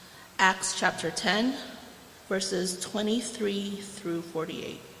Acts chapter 10, verses 23 through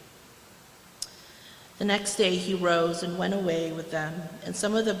 48. The next day he rose and went away with them, and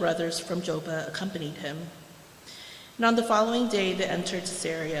some of the brothers from Joppa accompanied him. And on the following day they entered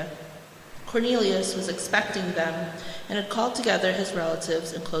Caesarea. Cornelius was expecting them and had called together his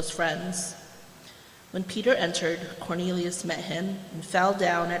relatives and close friends. When Peter entered, Cornelius met him and fell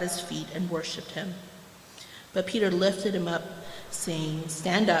down at his feet and worshipped him. But Peter lifted him up, saying,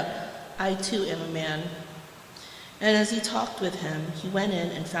 "Stand up, I too am a man." And as he talked with him, he went in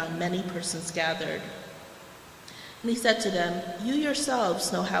and found many persons gathered. And he said to them, "You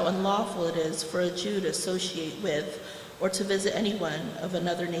yourselves know how unlawful it is for a Jew to associate with or to visit anyone of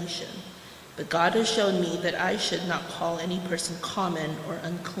another nation. But God has shown me that I should not call any person common or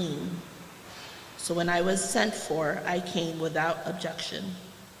unclean. So when I was sent for, I came without objection.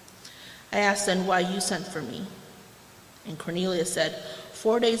 I asked then why you sent for me. And Cornelius said,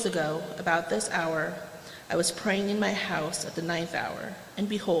 4 days ago, about this hour, I was praying in my house at the 9th hour, and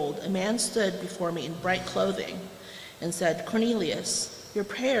behold, a man stood before me in bright clothing and said, 'Cornelius, your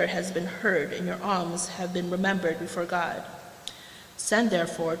prayer has been heard, and your alms have been remembered before God. Send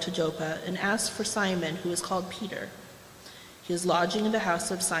therefore to Joppa and ask for Simon, who is called Peter. He is lodging in the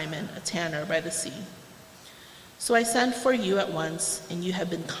house of Simon, a tanner by the sea.' So I sent for you at once, and you have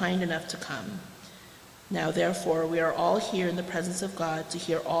been kind enough to come. Now therefore we are all here in the presence of God to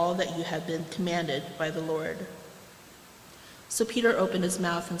hear all that you have been commanded by the Lord." So Peter opened his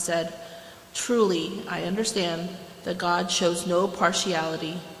mouth and said, "Truly I understand that God shows no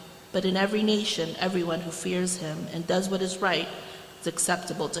partiality, but in every nation everyone who fears him and does what is right is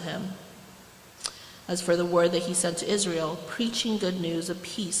acceptable to him. As for the word that he sent to Israel, preaching good news of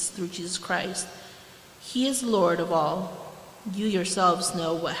peace through Jesus Christ, he is Lord of all. You yourselves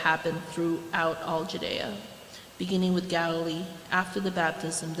know what happened throughout all Judea, beginning with Galilee after the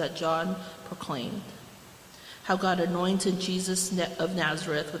baptism that John proclaimed, how God anointed Jesus of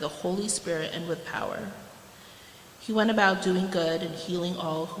Nazareth with the Holy Spirit and with power. He went about doing good and healing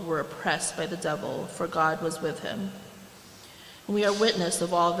all who were oppressed by the devil, for God was with him. And we are witness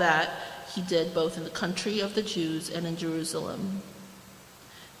of all that he did both in the country of the Jews and in Jerusalem.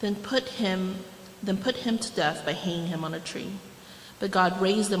 Then put him to death by hanging him on a tree. But God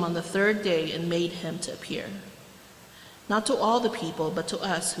raised him on the 3rd day and made him to appear, not to all the people, but to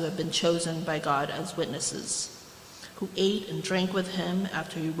us who have been chosen by God as witnesses, who ate and drank with him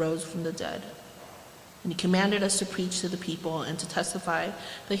after he rose from the dead. And he commanded us to preach to the people and to testify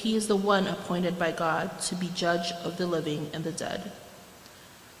that he is the one appointed by God to be judge of the living and the dead.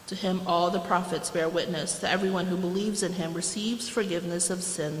 To him all the prophets bear witness that everyone who believes in him receives forgiveness of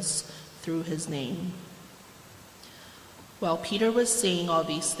sins through his name." While Peter was saying all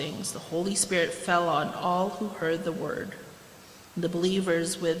these things, the Holy Spirit fell on all who heard the word. The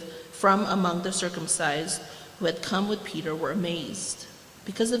believers from among the circumcised who had come with Peter were amazed,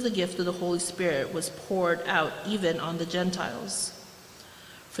 because of the gift of the Holy Spirit was poured out even on the Gentiles.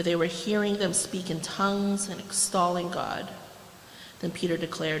 For they were hearing them speak in tongues and extolling God. Then Peter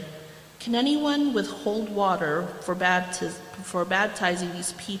declared, "Can anyone withhold water for baptizing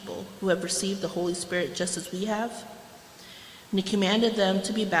these people who have received the Holy Spirit just as we have?" And he commanded them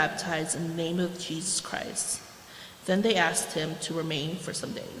to be baptized in the name of Jesus Christ. Then they asked him to remain for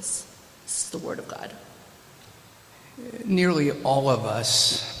some days. This is the word of God. Nearly all of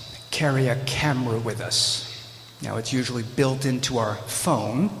us carry a camera with us. Now, it's usually built into our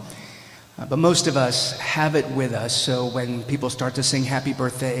phone, but most of us have it with us, so when people start to sing happy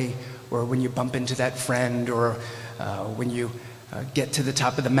birthday, or when you bump into that friend, or when you get to the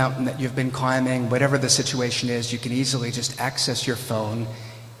top of the mountain that you've been climbing, whatever the situation is, you can easily just access your phone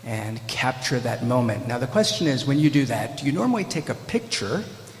and capture that moment. Now, the question is, when you do that, do you normally take a picture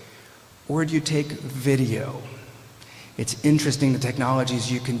or do you take video? It's interesting, the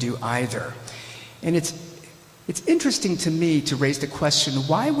technologies you can do either. And it's interesting to me to raise the question,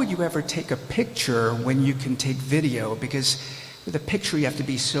 why would you ever take a picture when you can take video? Because with a picture you have to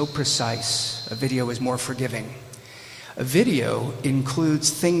be so precise. A video is more forgiving. A video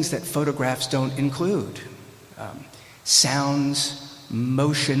includes things that photographs don't include. Sounds,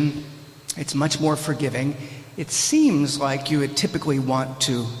 motion, it's much more forgiving. It seems like you would typically want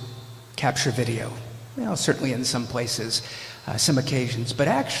to capture video. Well, certainly in some places, some occasions, but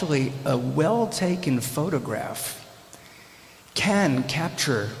actually a well-taken photograph can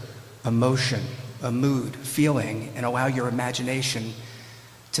capture emotion, a mood, feeling, and allow your imagination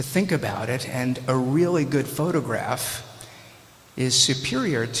to think about it. And a really good photograph is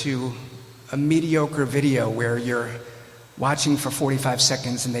superior to a mediocre video where you're watching for 45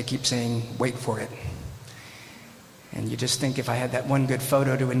 seconds and they keep saying, "Wait for it." And you just think, if I had that one good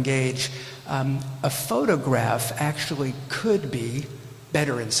photo to engage, a photograph actually could be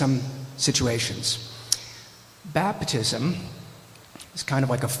better in some situations. Baptism is kind of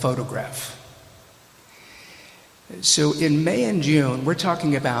like a photograph. So in May and June, we're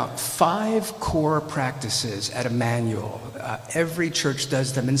talking about 5 core practices at Emmanuel. Every church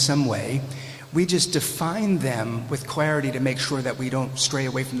does them in some way. We just define them with clarity to make sure that we don't stray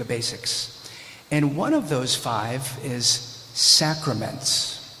away from the basics. And one of those 5 is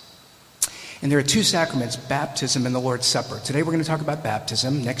sacraments. And there are 2 sacraments, baptism and the Lord's Supper. Today we're going to talk about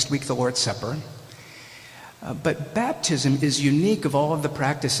baptism, next week the Lord's Supper. But baptism is unique of all of the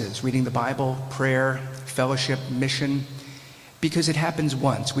practices, reading the Bible, prayer, fellowship, mission, because it happens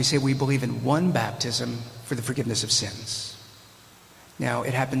once. We say we believe in one baptism for the forgiveness of sins. Now,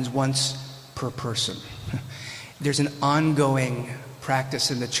 it happens once per person. There's an ongoing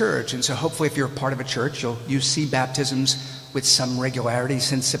practice in the church, and so hopefully if you're a part of a church, you see baptisms with some regularity.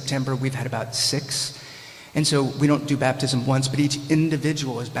 Since September, we've had about 6. And so we don't do baptism once, but each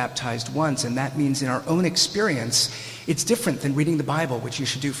individual is baptized once, and that means in our own experience, it's different than reading the Bible, which you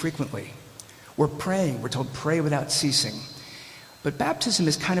should do frequently. We're praying. We're told pray without ceasing. But baptism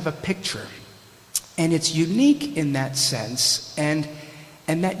is kind of a picture, and it's unique in that sense, and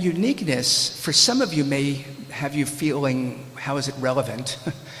that uniqueness, for some of you, may have you feeling, how is it relevant?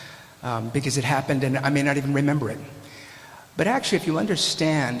 Because it happened and I may not even remember it. But actually, if you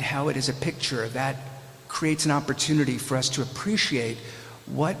understand how it is a picture, that creates an opportunity for us to appreciate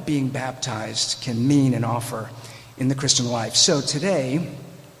what being baptized can mean and offer in the Christian life. So today,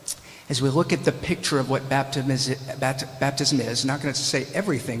 as we look at the picture of what baptism is, I'm not going to say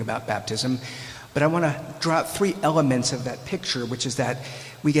everything about baptism, but I want to draw out 3 elements of that picture, which is that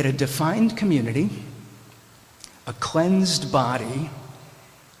we get a defined community, a cleansed body,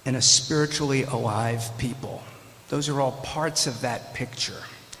 and a spiritually alive people. Those are all parts of that picture.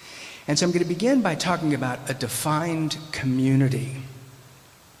 And so I'm going to begin by talking about a defined community.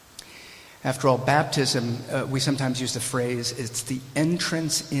 After all, baptism, we sometimes use the phrase, it's the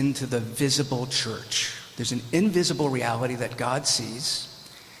entrance into the visible church. There's an invisible reality that God sees,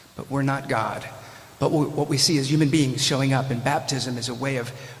 but we're not God. But what we see is human beings showing up, and baptism is a way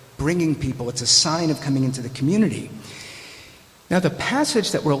of bringing people. It's a sign of coming into the community. Now, the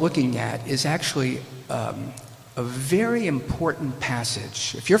passage that we're looking at is actually a very important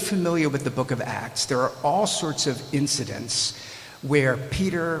passage. If you're familiar with the book of Acts, there are all sorts of incidents where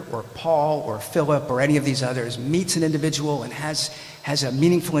Peter or Paul or Philip or any of these others meets an individual and has a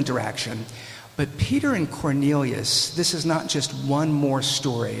meaningful interaction. But Peter and Cornelius, this is not just one more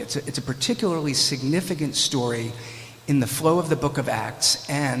story. It's a particularly significant story in the flow of the book of Acts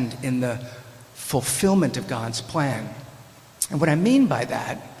and in the fulfillment of God's plan. And what I mean by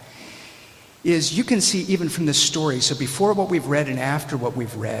that is you can see even from this story, so before what we've read and after what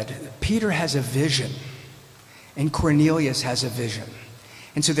we've read, Peter has a vision and Cornelius has a vision.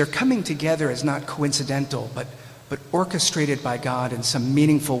 And so they're coming together as not coincidental, but orchestrated by God in some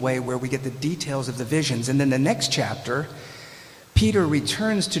meaningful way where we get the details of the visions. And then the next chapter, Peter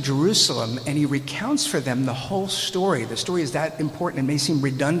returns to Jerusalem and he recounts for them the whole story. The story is that important. It may seem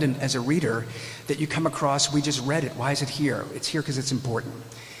redundant as a reader that you come across, we just read it. Why is it here? It's here because it's important.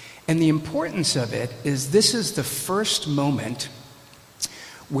 And the importance of it is this is the first moment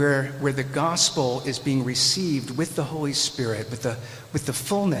where the gospel is being received with the Holy Spirit, with the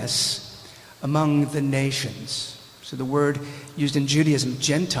fullness among the nations. So the word used in Judaism,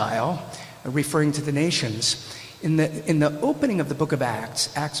 Gentile, referring to the nations. In the opening of the book of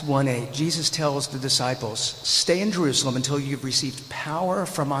Acts, Acts 1:8, Jesus tells the disciples, stay in Jerusalem until you've received power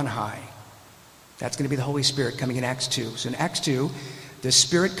from on high. That's going to be the Holy Spirit coming in Acts 2. So in Acts 2, the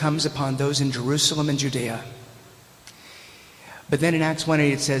Spirit comes upon those in Jerusalem and Judea. But then in Acts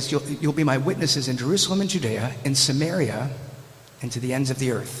 1:8 it says, you'll be my witnesses in Jerusalem and Judea, in Samaria, and to the ends of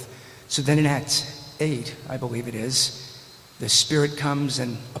the earth. So then in Acts 8, I believe it is, the Spirit comes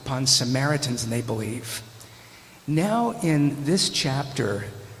and upon Samaritans and they believe. Now in this chapter,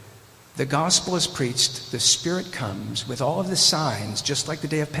 the gospel is preached, the Spirit comes with all of the signs, just like the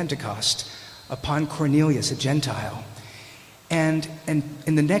day of Pentecost, upon Cornelius, a Gentile. And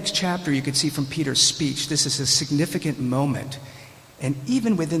in the next chapter, you can see from Peter's speech, this is a significant moment. And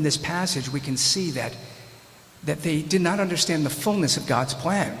even within this passage, we can see that they did not understand the fullness of God's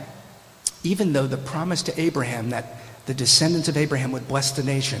plan. Even though the promise to Abraham that the descendants of Abraham would bless the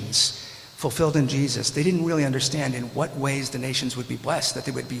nations, fulfilled in Jesus, they didn't really understand in what ways the nations would be blessed, that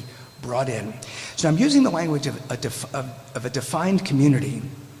they would be brought in. So I'm using the language of a defined community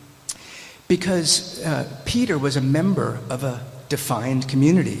because Peter was a member of a defined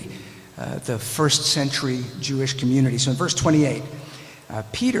community. the first century Jewish community. So in verse 28,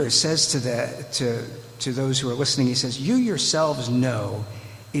 Peter says to those who are listening, he says, "You yourselves know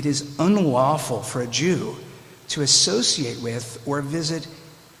it is unlawful for a Jew to associate with or visit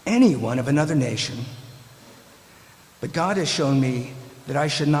anyone of another nation. But God has shown me that I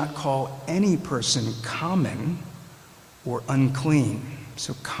should not call any person common or unclean."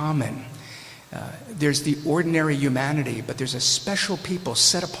 So common. There's the ordinary humanity, but there's a special people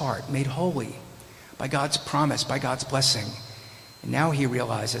set apart, made holy by God's promise, by God's blessing. And now he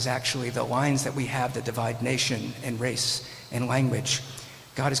realizes actually the lines that we have that divide nation and race and language,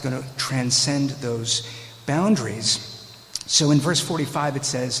 God is going to transcend those boundaries. So in verse 45 it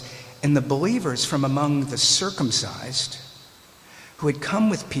says, "And the believers from among the circumcised who had come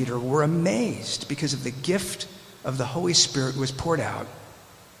with Peter were amazed because of the gift of the Holy Spirit was poured out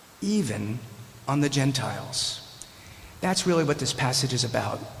even on the Gentiles." That's really what this passage is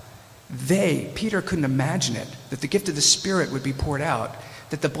about. Peter couldn't imagine it, that the gift of the Spirit would be poured out,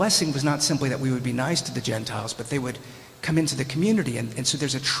 that the blessing was not simply that we would be nice to the Gentiles, but they would come into the community. And so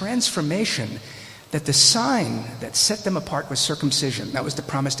there's a transformation, that the sign that set them apart was circumcision. That was the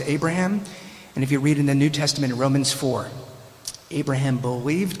promise to Abraham. And if you read in the New Testament in Romans 4, Abraham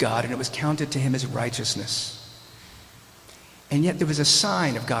believed God and it was counted to him as righteousness. And yet there was a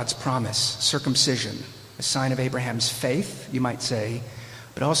sign of God's promise, circumcision, a sign of Abraham's faith, you might say,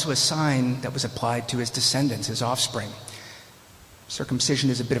 but also a sign that was applied to his descendants, his offspring. Circumcision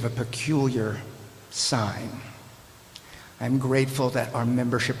is a bit of a peculiar sign. I'm grateful that our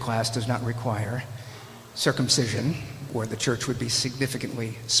membership class does not require circumcision, or the church would be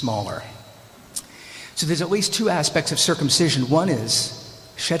significantly smaller. So there's at least two aspects of circumcision. One is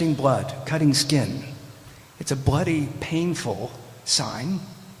shedding blood, cutting skin. It's a bloody, painful sign.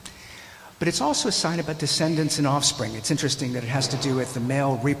 But it's also a sign about descendants and offspring. It's interesting that it has to do with the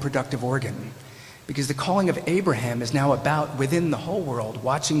male reproductive organ, because the calling of Abraham is now about, within the whole world,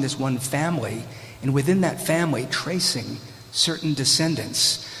 watching this one family, and within that family tracing certain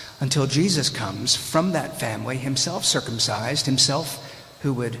descendants until Jesus comes from that family, himself circumcised, himself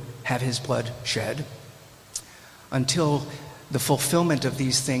who would have his blood shed, until the fulfillment of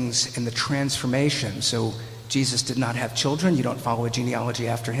these things and the transformation. So Jesus did not have children. You don't follow a genealogy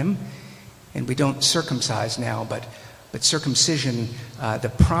after him. And we don't circumcise now, but circumcision,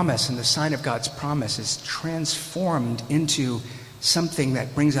 the promise and the sign of God's promise, is transformed into something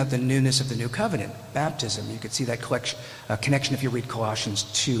that brings out the newness of the new covenant, baptism. You could see that connection if you read Colossians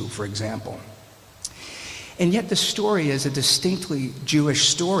 2, for example. And yet the story is a distinctly Jewish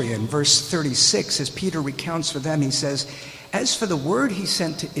story. In verse 36, as Peter recounts for them, he says, "As for the word he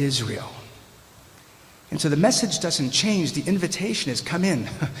sent to Israel." And so the message doesn't change. The invitation is, come in,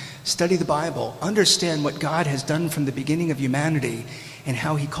 study the Bible, understand what God has done from the beginning of humanity and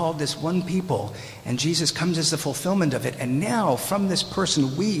how he called this one people. And Jesus comes as the fulfillment of it. And now from this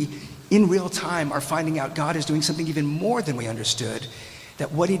person, we, in real time, are finding out God is doing something even more than we understood.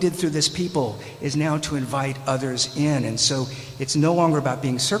 That what he did through this people is now to invite others in. And so it's no longer about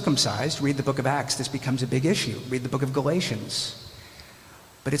being circumcised. Read the book of Acts. This becomes a big issue. Read the book of Galatians.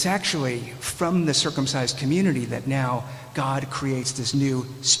 But it's actually from the circumcised community that now God creates this new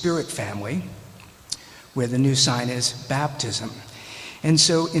spirit family, where the new sign is baptism. And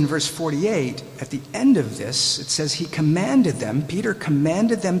so in verse 48, at the end of this, it says Peter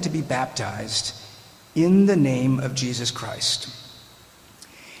commanded them to be baptized in the name of Jesus Christ.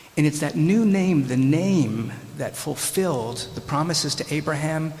 And it's that new name, the name that fulfilled the promises to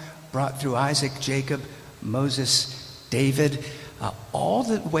Abraham, brought through Isaac, Jacob, Moses, David, all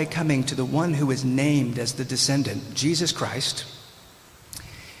the way coming to the one who is named as the descendant, Jesus Christ.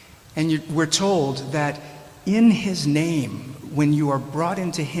 And we're told that in his name, when you are brought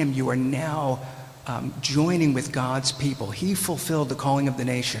into him, you are now joining with God's people. He fulfilled the calling of the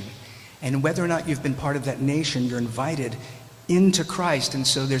nation. And whether or not you've been part of that nation, you're invited into Christ. And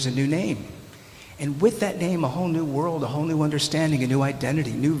so there's a new name. And with that name, a whole new world, a whole new understanding, a new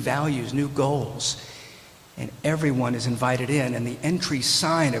identity, new values, new goals. And everyone is invited in, and the entry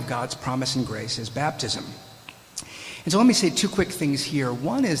sign of God's promise and grace is baptism. And so let me say two quick things here.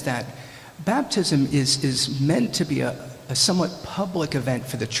 One is that baptism is meant to be a somewhat public event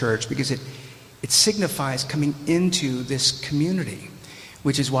for the church, because it signifies coming into this community,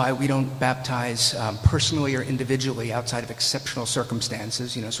 which is why we don't baptize personally or individually outside of exceptional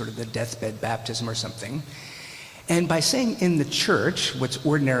circumstances, sort of the deathbed baptism or something. And by saying in the church,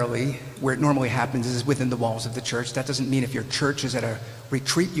 where it normally happens is within the walls of the church. That doesn't mean if your church is at a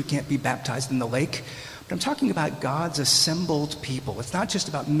retreat, you can't be baptized in the lake. But I'm talking about God's assembled people. It's not just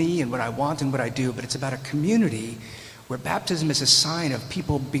about me and what I want and what I do, but it's about a community where baptism is a sign of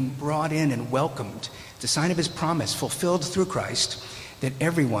people being brought in and welcomed. It's a sign of his promise fulfilled through Christ that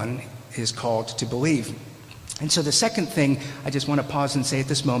everyone is called to believe. And so the second thing I just want to pause and say at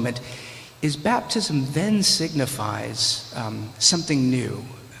this moment is baptism then signifies something new.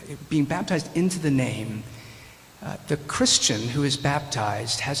 Being baptized into the name, the Christian who is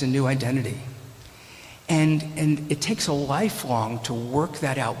baptized has a new identity. And it takes a lifelong to work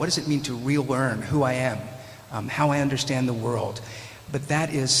that out. What does it mean to relearn who I am, how I understand the world? But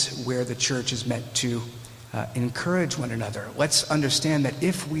that is where the church is meant to encourage one another. Let's understand that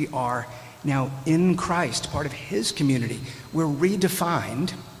if we are now in Christ, part of his community, we're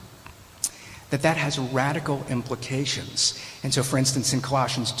redefined, that has radical implications. And so, for instance, in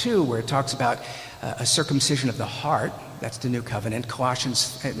Colossians 2, where it talks about a circumcision of the heart, that's the new covenant,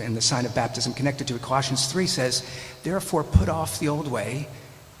 Colossians, and the sign of baptism connected to it, Colossians 3 says, therefore put off the old way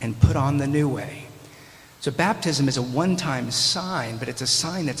and put on the new way. So baptism is a one-time sign, but it's a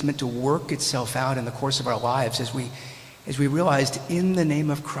sign that's meant to work itself out in the course of our lives as we realized in the name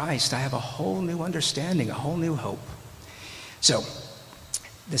of Christ, I have a whole new understanding, a whole new hope. So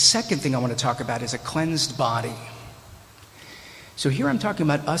the second thing I want to talk about is a cleansed body. So here I'm talking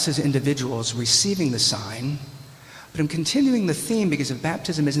about us as individuals receiving the sign, but I'm continuing the theme because if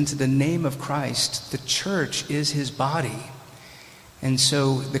baptism is into the name of Christ, the church is his body. And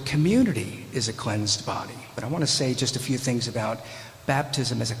so the community is a cleansed body. But I want to say just a few things about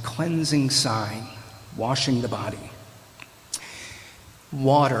baptism as a cleansing sign, washing the body.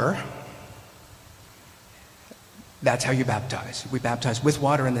 Water, that's how you baptize. We baptize with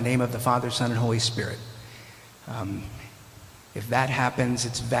water in the name of the Father, Son, and Holy Spirit. If that happens,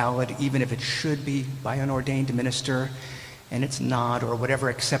 it's valid, even if it should be by an ordained minister, and it's not, or whatever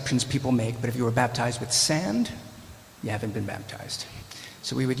exceptions people make. But if you were baptized with sand, you haven't been baptized.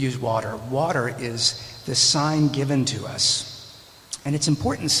 So we would use water. Water is the sign given to us. And it's an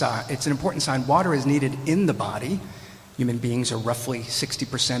important sign. Water is needed in the body. Human beings are roughly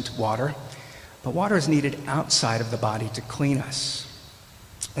 60% water. But water is needed outside of the body to clean us.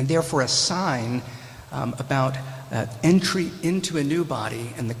 And therefore a sign about entry into a new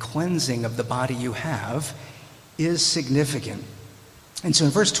body and the cleansing of the body you have is significant. And so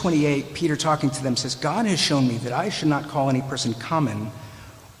in verse 28, Peter talking to them says, God has shown me that I should not call any person common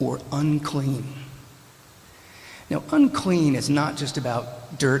or unclean. Now, unclean is not just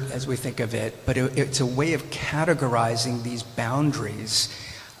about dirt as we think of it, but it's a way of categorizing these boundaries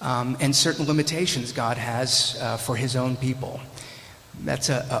and certain limitations God has for his own people. That's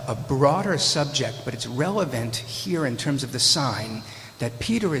a broader subject, but it's relevant here in terms of the sign that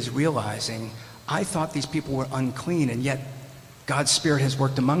Peter is realizing, I thought these people were unclean, and yet God's Spirit has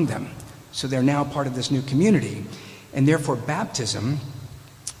worked among them. So they're now part of this new community. And therefore, baptism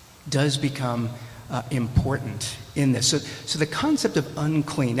does become important in this. So the concept of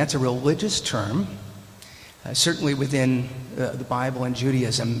unclean, that's a religious term. Certainly within the Bible and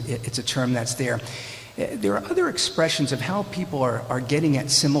Judaism, it's a term that's there. There are other expressions of how people are getting at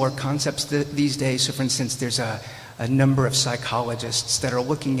similar concepts these days. So, for instance, there's a number of psychologists that are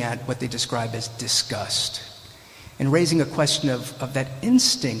looking at what they describe as disgust and raising a question of that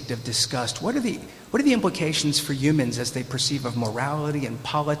instinct of disgust. What are the implications for humans as they perceive of morality and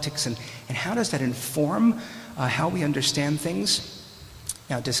politics, and how does that inform how we understand things?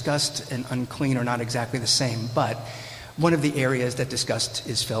 Now, disgust and unclean are not exactly the same, but one of the areas that disgust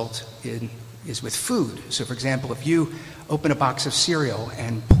is felt in is with food. So, for example, if you open a box of cereal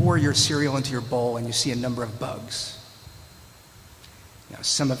and pour your cereal into your bowl and you see a number of bugs, now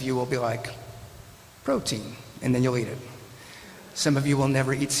some of you will be like, protein, and then you'll eat it. Some of you will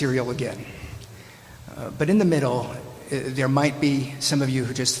never eat cereal again. But in the middle, there might be some of you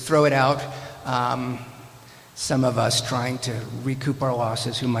who just throw it out. Some of us trying to recoup our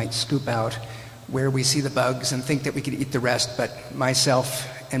losses who might scoop out where we see the bugs and think that we could eat the rest, but myself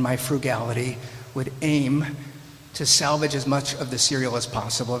and my frugality would aim to salvage as much of the cereal as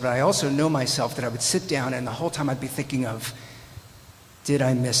possible. But I also know myself that I would sit down and the whole time I'd be thinking of, did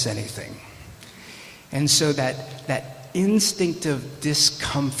I miss anything? And so that instinctive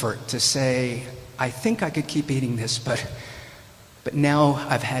discomfort to say, I think I could keep eating this, but now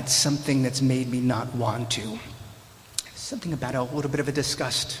I've had something that's made me not want to. Something about a little bit of a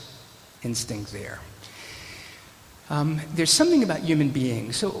disgust instinct there. There's something about human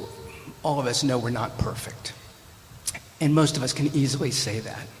beings. So all of us know we're not perfect. And most of us can easily say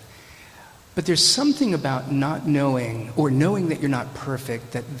that. But there's something about not knowing or knowing that you're not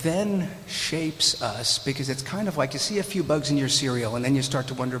perfect that then shapes us, because it's kind of like you see a few bugs in your cereal and then you start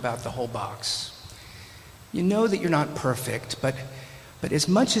to wonder about the whole box. You know that you're not perfect, but But as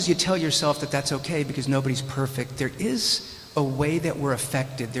much as you tell yourself that that's okay because nobody's perfect, there is a way that we're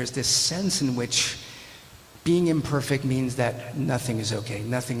affected. There's this sense in which being imperfect means that nothing is okay,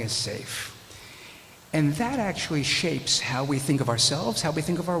 nothing is safe. And that actually shapes how we think of ourselves, how we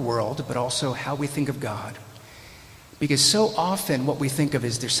think of our world, but also how we think of God. Because so often what we think of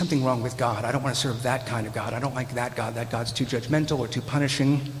is there's something wrong with God. I don't want to serve that kind of God. I don't like that God. That God's too judgmental or too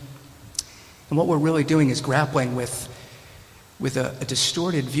punishing. And what we're really doing is grappling with a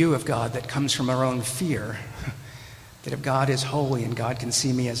distorted view of God that comes from our own fear. That if God is holy and God can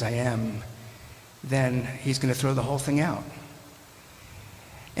see me as I am, then he's going to throw the whole thing out.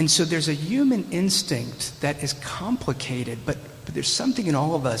 And so there's a human instinct that is complicated, but there's something in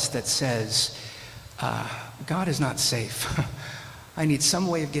all of us that says, God is not safe. I need some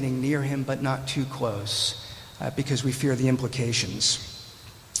way of getting near him, but not too close, because we fear the implications.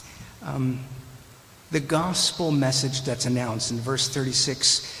 The gospel message that's announced in verse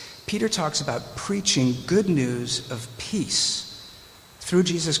 36, Peter talks about preaching good news of peace through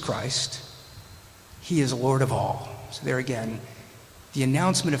Jesus Christ. He is Lord of all. So there again, the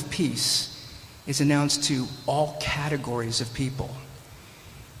announcement of peace is announced to all categories of people.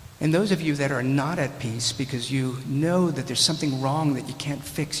 And those of you that are not at peace because you know that there's something wrong that you can't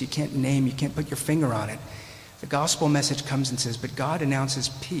fix, you can't name, you can't put your finger on it, the gospel message comes and says, but God announces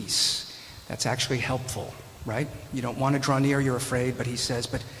peace. That's actually helpful, right? You don't want to draw near, you're afraid, but he says,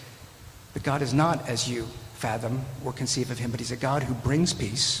 but God is not as you fathom or conceive of him, but he's a God who brings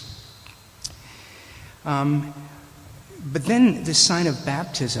peace. But then this sign of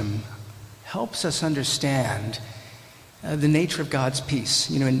baptism helps us understand the nature of God's peace.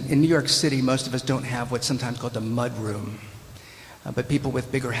 You know, in New York City, most of us don't have what's sometimes called the mud room. But people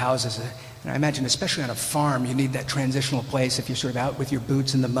with bigger houses, and I imagine especially on a farm, you need that transitional place if you're sort of out with your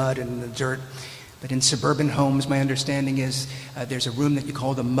boots in the mud and the dirt. But in suburban homes, my understanding is there's a room that you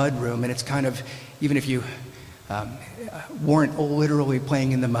call the mud room, and it's kind of, even if you weren't literally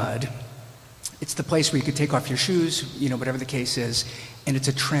playing in the mud, it's the place where you could take off your shoes, you know, whatever the case is, and it's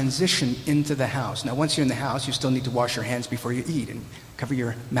a transition into the house. Now, once you're in the house, you still need to wash your hands before you eat and cover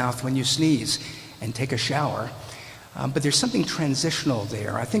your mouth when you sneeze and take a shower. But there's something transitional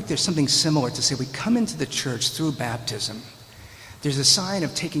there. I think there's something similar to say we come into the church through baptism. There's a sign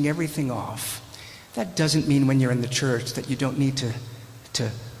of taking everything off. That doesn't mean when you're in the church that you don't need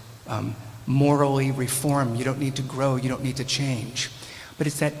to morally reform. You don't need to grow. You don't need to change. But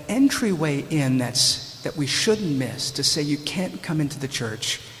it's that entryway in that we shouldn't miss, to say you can't come into the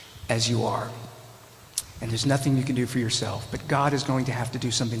church as you are. And there's nothing you can do for yourself, but God is going to have to do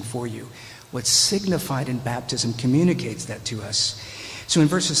something for you. What's signified in baptism communicates that to us. So in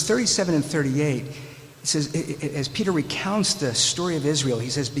verses 37 and 38, it says, as Peter recounts the story of Israel, he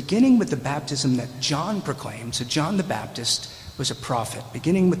says, beginning with the baptism that John proclaimed, so John the Baptist was a prophet,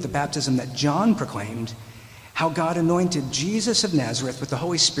 beginning with the baptism that John proclaimed, how God anointed Jesus of Nazareth with the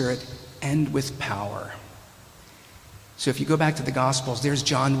Holy Spirit and with power. So if you go back to the Gospels, there's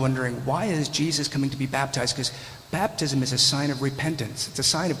John wondering, why is Jesus coming to be baptized? Because baptism is a sign of repentance. It's a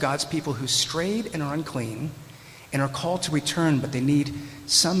sign of God's people who strayed and are unclean and are called to return, but they need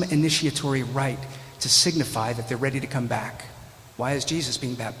some initiatory rite to signify that they're ready to come back. Why is Jesus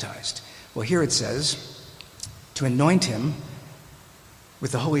being baptized? Well, here it says, to anoint him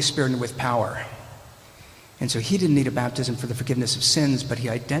with the Holy Spirit and with power. And so he didn't need a baptism for the forgiveness of sins, but he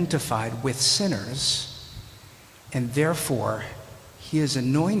identified with sinners, and therefore he is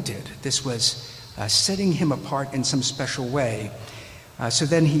anointed. This was setting him apart in some special way. So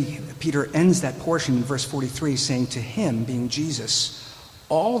then Peter ends that portion in verse 43 saying, to him, being Jesus,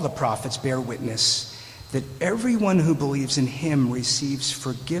 all the prophets bear witness that everyone who believes in him receives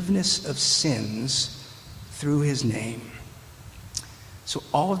forgiveness of sins through his name. So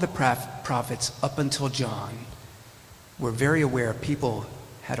all of the prophets up until John were very aware people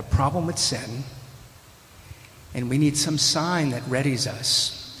had a problem with sin, and we need some sign that readies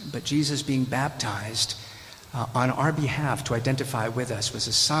us. But Jesus being baptized on our behalf to identify with us was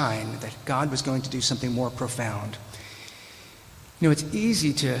a sign that God was going to do something more profound. You know, it's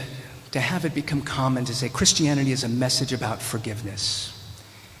easy to have it become common to say Christianity is a message about forgiveness.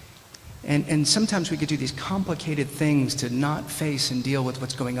 And sometimes we could do these complicated things to not face and deal with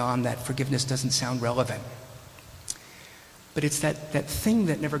what's going on, that forgiveness doesn't sound relevant. But it's that thing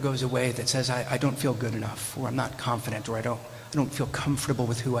that never goes away that says, I don't feel good enough, or I'm not confident, or I don't feel comfortable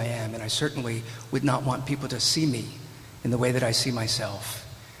with who I am, and I certainly would not want people to see me in the way that I see myself.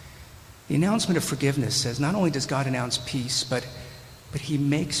 The announcement of forgiveness says not only does God announce peace, but he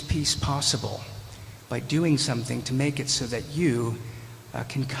makes peace possible by doing something to make it so that you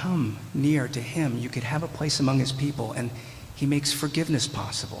can come near to him. You could have a place among his people, and he makes forgiveness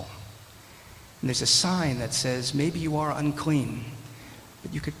possible. And there's a sign that says, maybe you are unclean,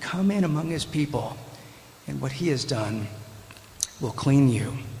 but you could come in among his people, and what he has done will clean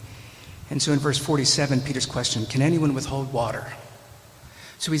you. And so in verse 47, Peter's question, can anyone withhold water?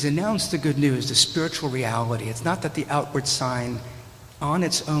 So he's announced the good news, the spiritual reality. It's not that the outward sign on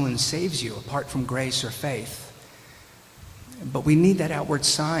its own saves you apart from grace or faith. But we need that outward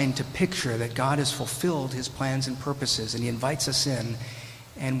sign to picture that God has fulfilled his plans and purposes, and he invites us in,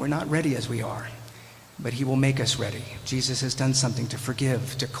 and we're not ready as we are, but he will make us ready. Jesus has done something to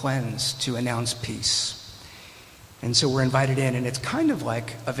forgive, to cleanse, to announce peace. And so we're invited in, and it's kind of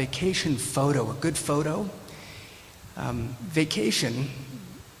like a vacation photo, a good photo. Vacation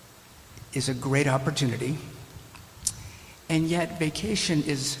is a great opportunity, and yet vacation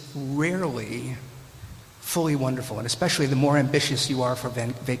is rarely fully wonderful, and especially the more ambitious you are for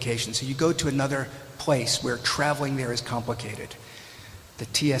vacation. So you go to another place where traveling there is complicated.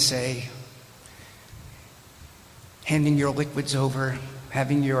 The TSA, handing your liquids over,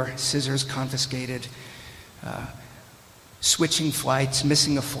 having your scissors confiscated, switching flights,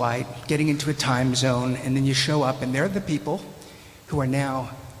 missing a flight, getting into a time zone, and then you show up, and they're the people who are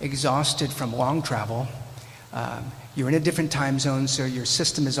now exhausted from long travel. You're in a different time zone, so your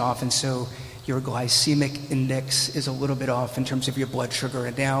system is off, and so your glycemic index is a little bit off in terms of your blood sugar,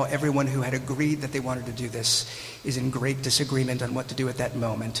 and now everyone who had agreed that they wanted to do this is in great disagreement on what to do at that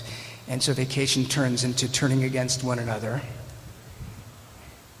moment. And so vacation turns into turning against one another.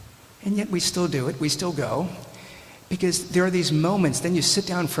 And yet we still do it, we still go, because there are these moments, then you sit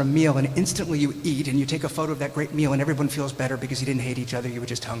down for a meal and instantly you eat and you take a photo of that great meal and everyone feels better because you didn't hate each other, you were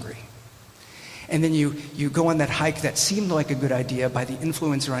just hungry. And then you go on that hike that seemed like a good idea by the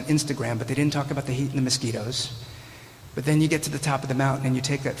influencer on Instagram, but they didn't talk about the heat and the mosquitoes. But then you get to the top of the mountain and you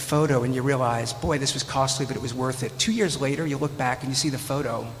take that photo and you realize, boy, this was costly, but it was worth it. 2 years later, you look back and you see the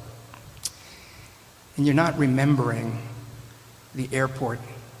photo, and you're not remembering the airport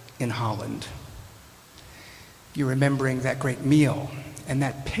in Holland. You're remembering that great meal, and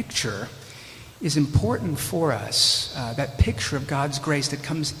that picture is important for us, that picture of God's grace that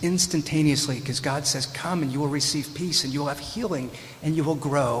comes instantaneously because God says, come and you will receive peace and you will have healing and you will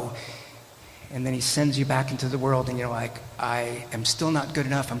grow. And then he sends you back into the world and you're like, I am still not good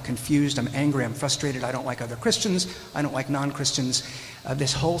enough. I'm confused. I'm angry. I'm frustrated. I don't like other Christians. I don't like non-Christians.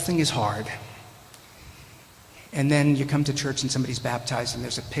 This whole thing is hard. And then you come to church and somebody's baptized and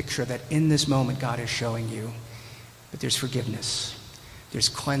there's a picture that in this moment God is showing you. But there's forgiveness. There's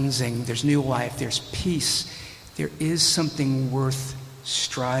cleansing, there's new life, there's peace. There is something worth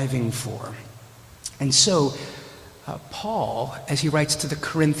striving for. And so Paul, as he writes to the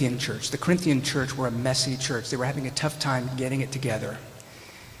Corinthian church were a messy church. They were having a tough time getting it together.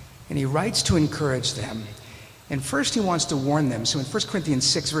 And he writes to encourage them. And first he wants to warn them. So in 1 Corinthians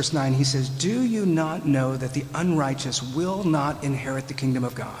 6, verse 9, he says, do you not know that the unrighteous will not inherit the kingdom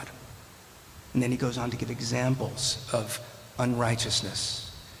of God? And then he goes on to give examples of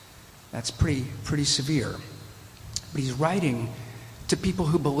unrighteousness. That's pretty severe. But he's writing to people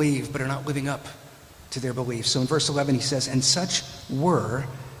who believe but are not living up to their beliefs. So in verse 11 he says, and such were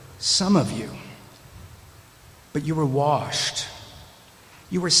some of you, but you were washed,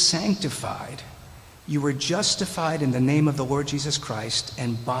 you were sanctified, you were justified in the name of the Lord Jesus Christ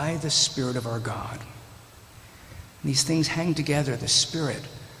and by the Spirit of our God. And these things hang together, the Spirit,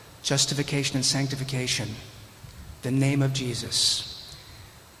 justification and sanctification, the name of Jesus.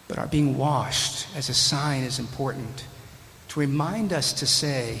 But our being washed as a sign is important to remind us to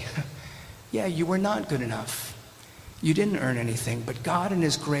say, yeah, you were not good enough. You didn't earn anything, but God in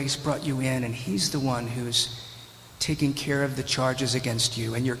his grace brought you in, and he's the one who's taking care of the charges against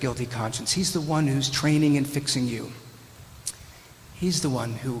you and your guilty conscience. He's the one who's training and fixing you. He's the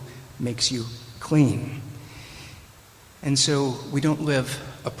one who makes you clean. And so we don't live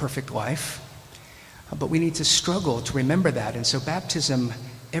a perfect life, but we need to struggle to remember that. And so baptism,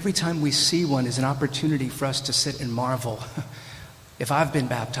 every time we see one, is an opportunity for us to sit and marvel. If I've been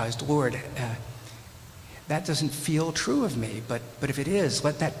baptized, Lord, that doesn't feel true of me, but if it is,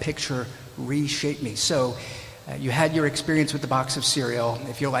 let that picture reshape me. So you had your experience with the box of cereal.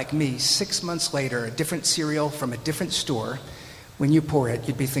 If you're like me, 6 months later, a different cereal from a different store, when you pour it,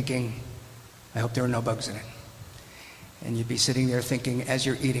 you'd be thinking, I hope there are no bugs in it. And you'd be sitting there thinking, as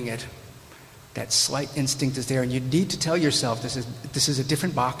you're eating it, that slight instinct is there, and you need to tell yourself, this is a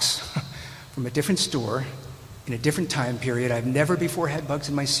different box from a different store in a different time period. I've never before had bugs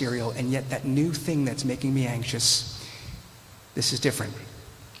in my cereal, and yet that new thing that's making me anxious, this is different.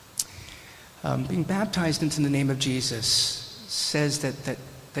 Being baptized into the name of Jesus says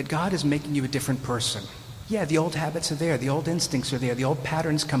that God is making you a different person. Yeah, the old habits are there, the old instincts are there, the old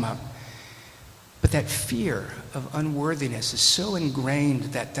patterns come up. But that fear of unworthiness is so ingrained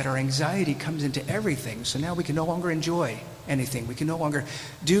that our anxiety comes into everything. So now we can no longer enjoy anything. We can no longer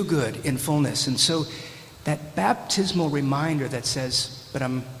do good in fullness. And so that baptismal reminder that says, but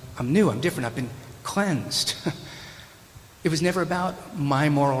I'm new, I'm different, I've been cleansed. It was never about my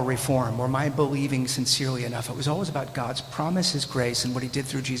moral reform or my believing sincerely enough. It was always about God's promise, his grace, and what he did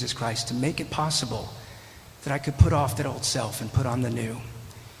through Jesus Christ to make it possible that I could put off that old self and put on the new.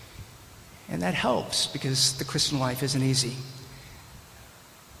 And that helps because the Christian life isn't easy.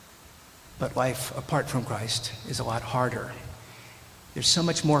 But life apart from Christ is a lot harder. There's so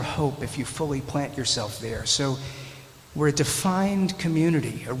much more hope if you fully plant yourself there. So we're a defined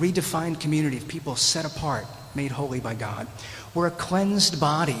community, a redefined community of people set apart, made holy by God. We're a cleansed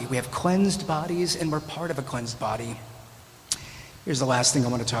body. We have cleansed bodies, and we're part of a cleansed body. Here's the last thing I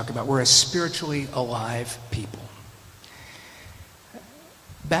want to talk about. We're a spiritually alive people.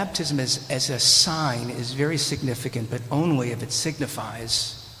 Baptism as a sign is very significant, but only if it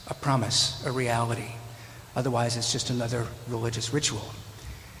signifies a promise, a reality. Otherwise, it's just another religious ritual.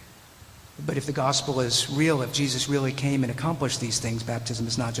 But if the gospel is real, if Jesus really came and accomplished these things, baptism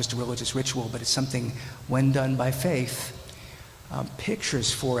is not just a religious ritual, but it's something, when done by faith,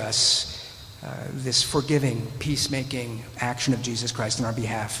 pictures for us this forgiving, peacemaking action of Jesus Christ on our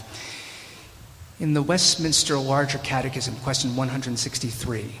behalf. In the Westminster Larger Catechism, question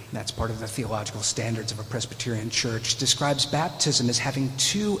 163, that's part of the theological standards of a Presbyterian church, describes baptism as having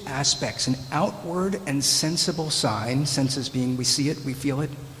two aspects, an outward and sensible sign, senses being we see it, we feel it,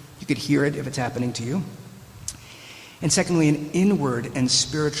 you could hear it if it's happening to you. And secondly, an inward and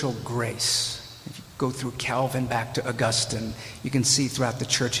spiritual grace. If you go through Calvin back to Augustine, you can see throughout the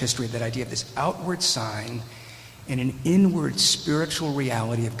church history that idea of this outward sign and an inward spiritual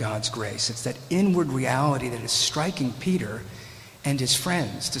reality of God's grace. It's that inward reality that is striking Peter and his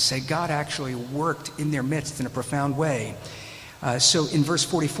friends to say God actually worked in their midst in a profound way. So in verse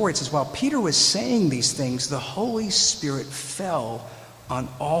 44 it says, while Peter was saying these things, the Holy Spirit fell on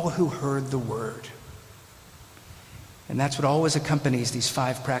all who heard the word. And that's what always accompanies these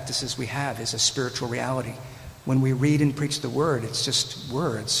 5 practices we have, is a spiritual reality. When we read and preach the word, it's just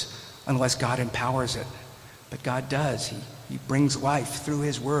words, unless God empowers it. But God does. He brings life through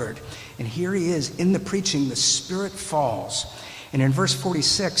his word. And here he is in the preaching, the Spirit falls. And in verse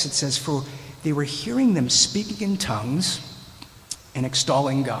 46 it says, for they were hearing them speaking in tongues and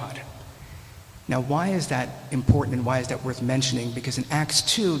extolling God. Now, why is that important and why is that worth mentioning? Because in Acts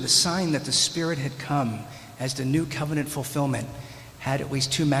 2, the sign that the Spirit had come as the new covenant fulfillment had at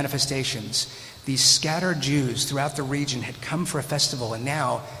least 2 manifestations. These scattered Jews throughout the region had come for a festival, and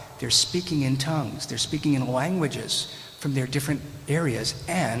now they're speaking in tongues. They're speaking in languages from their different areas,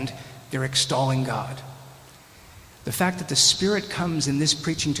 and they're extolling God. The fact that the Spirit comes in this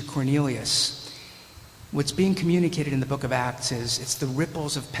preaching to Cornelius, what's being communicated in the book of Acts is it's the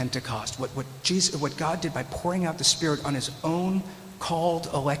ripples of Pentecost. What God did by pouring out the Spirit on his own called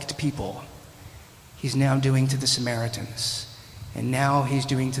elect people, he's now doing to the Samaritans. And now he's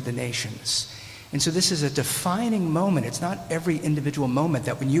doing to the nations. And so this is a defining moment. It's not every individual moment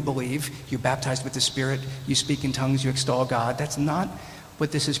that when you believe, you're baptized with the Spirit, you speak in tongues, you extol God. That's not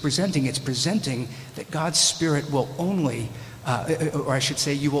what this is presenting. It's presenting that God's Spirit will only, or I should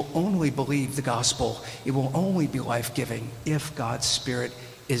say, you will only believe the gospel. It will only be life-giving if God's Spirit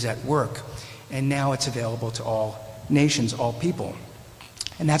is at work. And now it's available to all nations, all people.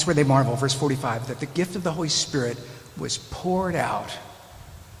 And that's where they marvel, verse 45, that the gift of the Holy Spirit was poured out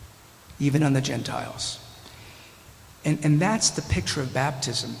even on the Gentiles. And that's the picture of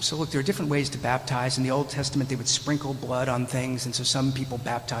baptism. So look, there are different ways to baptize. In the Old Testament, they would sprinkle blood on things, and so some people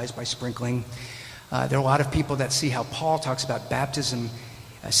baptize by sprinkling. There are a lot of people that see how Paul talks about baptism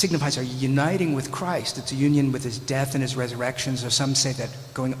signifies our uniting with Christ. It's a union with his death and his resurrection. So some say that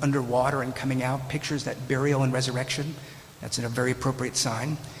going underwater and coming out pictures that burial and resurrection. That's a very appropriate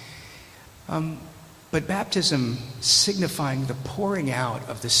sign. But baptism signifying the pouring out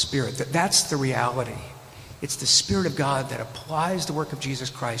of the Spirit, that's the reality. It's the Spirit of God that applies the work of Jesus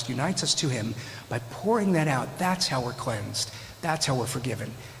Christ, unites us to him. By pouring that out, that's how we're cleansed. That's how we're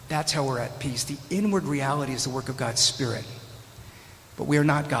forgiven. That's how we're at peace. The inward reality is the work of God's Spirit. But we are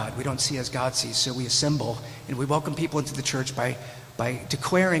not God. We don't see as God sees. So we assemble and we welcome people into the church by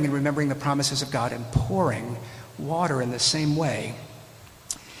declaring and remembering the promises of God and pouring water in the same way.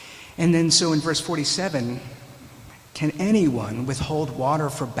 And then so in verse 47, can anyone withhold water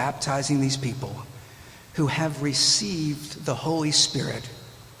for baptizing these people who have received the Holy Spirit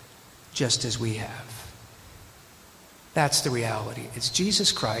just as we have? That's the reality. It's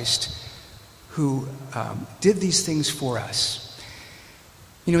Jesus Christ who did these things for us.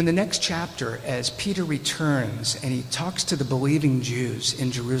 You know, in the next chapter, as Peter returns and he talks to the believing Jews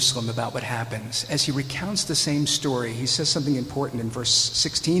in Jerusalem about what happens, as he recounts the same story, he says something important in verse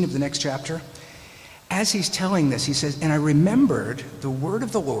 16 of the next chapter. As he's telling this, he says, "And I remembered the word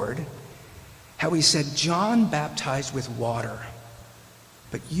of the Lord, how he said, 'John baptized with water,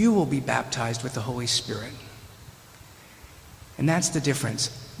 but you will be baptized with the Holy Spirit.'" And that's the difference.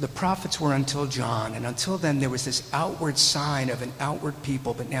 The prophets were until John, and until then there was this outward sign of an outward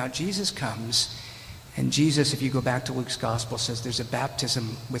people. But now Jesus comes, and Jesus, if you go back to Luke's gospel, says there's a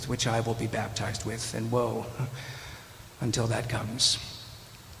baptism with which I will be baptized with. And woe, until that comes.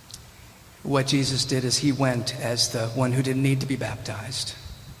 What Jesus did is he went as the one who didn't need to be baptized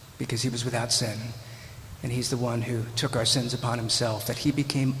because he was without sin. And he's the one who took our sins upon himself, that he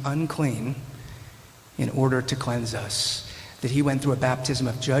became unclean in order to cleanse us. That he went through a baptism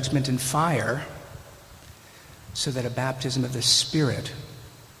of judgment and fire so that a baptism of the Spirit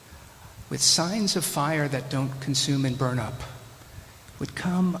with signs of fire that don't consume and burn up would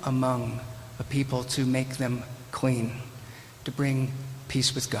come among a people to make them clean, to bring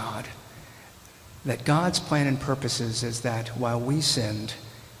peace with God. That God's plan and purposes is that while we sinned,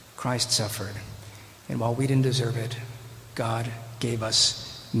 Christ suffered. And while we didn't deserve it, God gave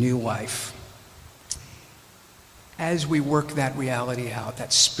us new life. As we work that reality out,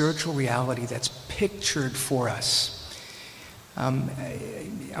 that spiritual reality that's pictured for us, I'm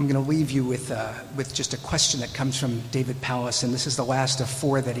going to leave you with just a question that comes from David Powlison. This is the last of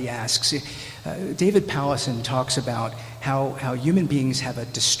 4 that he asks. David Powlison talks about how human beings have a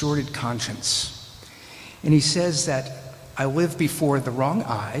distorted conscience. And he says that I live before the wrong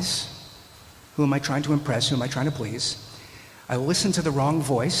eyes. Who am I trying to impress? Who am I trying to please? I listen to the wrong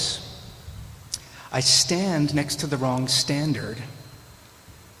voice. I stand next to the wrong standard,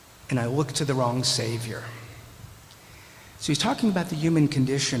 and I look to the wrong Savior. So he's talking about the human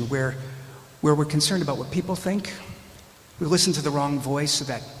condition where we're concerned about what people think. We listen to the wrong voice, so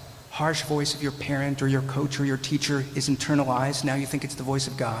that harsh voice of your parent or your coach or your teacher is internalized. Now you think it's the voice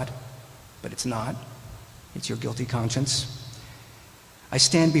of God, but it's not. It's your guilty conscience. I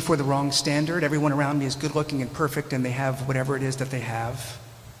stand before the wrong standard. Everyone around me is good looking and perfect, and they have whatever it is that they have.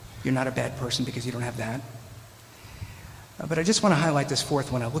 You're not a bad person because you don't have that. But I just want to highlight this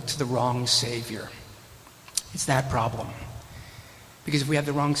 4th one. I look to the wrong Savior. It's that problem. Because if we have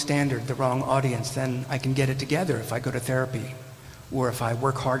the wrong standard, the wrong audience, then I can get it together if I go to therapy, or if I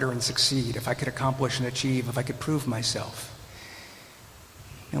work harder and succeed, if I could accomplish and achieve, if I could prove myself.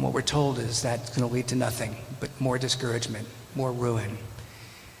 And what we're told is that's going to lead to nothing but more discouragement, more ruin.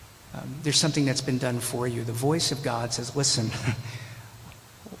 There's something that's been done for you. The voice of God says, listen,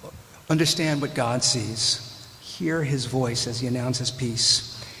 understand what God sees. Hear his voice as he announces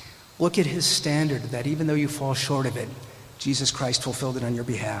peace. Look at his standard, that even though you fall short of it, Jesus Christ fulfilled it on your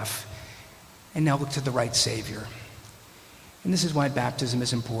behalf. And now look to the right Savior. And this is why baptism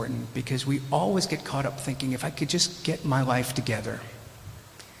is important, because we always get caught up thinking, if I could just get my life together,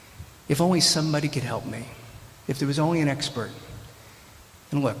 if only somebody could help me, if there was only an expert.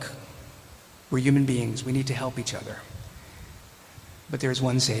 And look, we're human beings. We need to help each other. But there's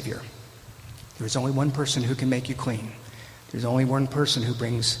one Savior. There's only one person who can make you clean. There's only one person who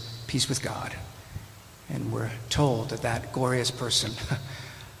brings peace with God. And we're told that that glorious person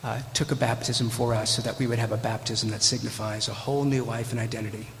took a baptism for us so that we would have a baptism that signifies a whole new life and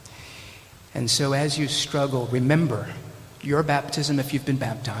identity. And so as you struggle, remember your baptism if you've been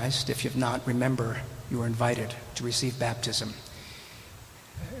baptized. If you've not, remember you are invited to receive baptism.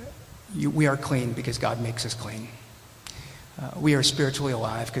 We are clean because God makes us clean. We are spiritually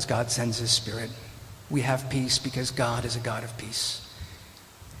alive because God sends his Spirit. We have peace because God is a God of peace.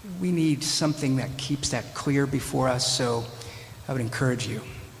 We need something that keeps that clear before us, so I would encourage you.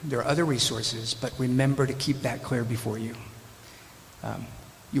 There are other resources, but remember to keep that clear before you.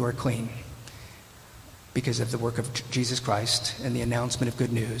 You are clean because of the work of Jesus Christ and the announcement of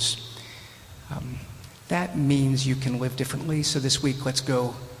good news. That means you can live differently, so this week let's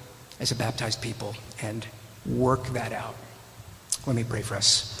go as a baptized people and work that out. Let me pray for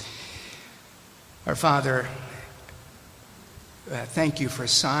us. Our Father, thank you for a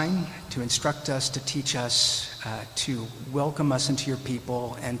sign to instruct us, to teach us, to welcome us into your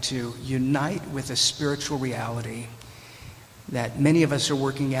people, and to unite with a spiritual reality that many of us are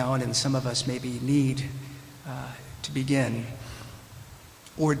working out and some of us maybe need to begin,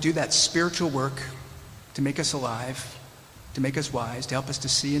 or do that spiritual work to make us alive, to make us wise, to help us to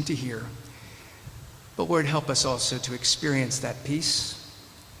see and to hear. But Lord, help us also to experience that peace,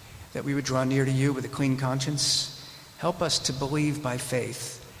 that we would draw near to you with a clean conscience. Help us to believe by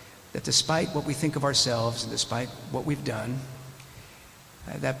faith that despite what we think of ourselves and despite what we've done,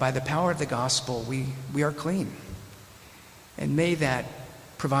 that by the power of the gospel, we are clean. And may that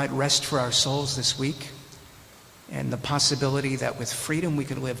provide rest for our souls this week and the possibility that with freedom we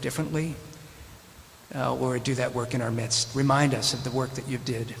could live differently. Lord, do that work in our midst. Remind us of the work that you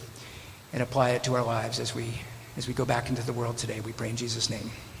did and apply it to our lives as we go back into the world today. We pray in Jesus'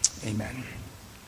 name. Amen.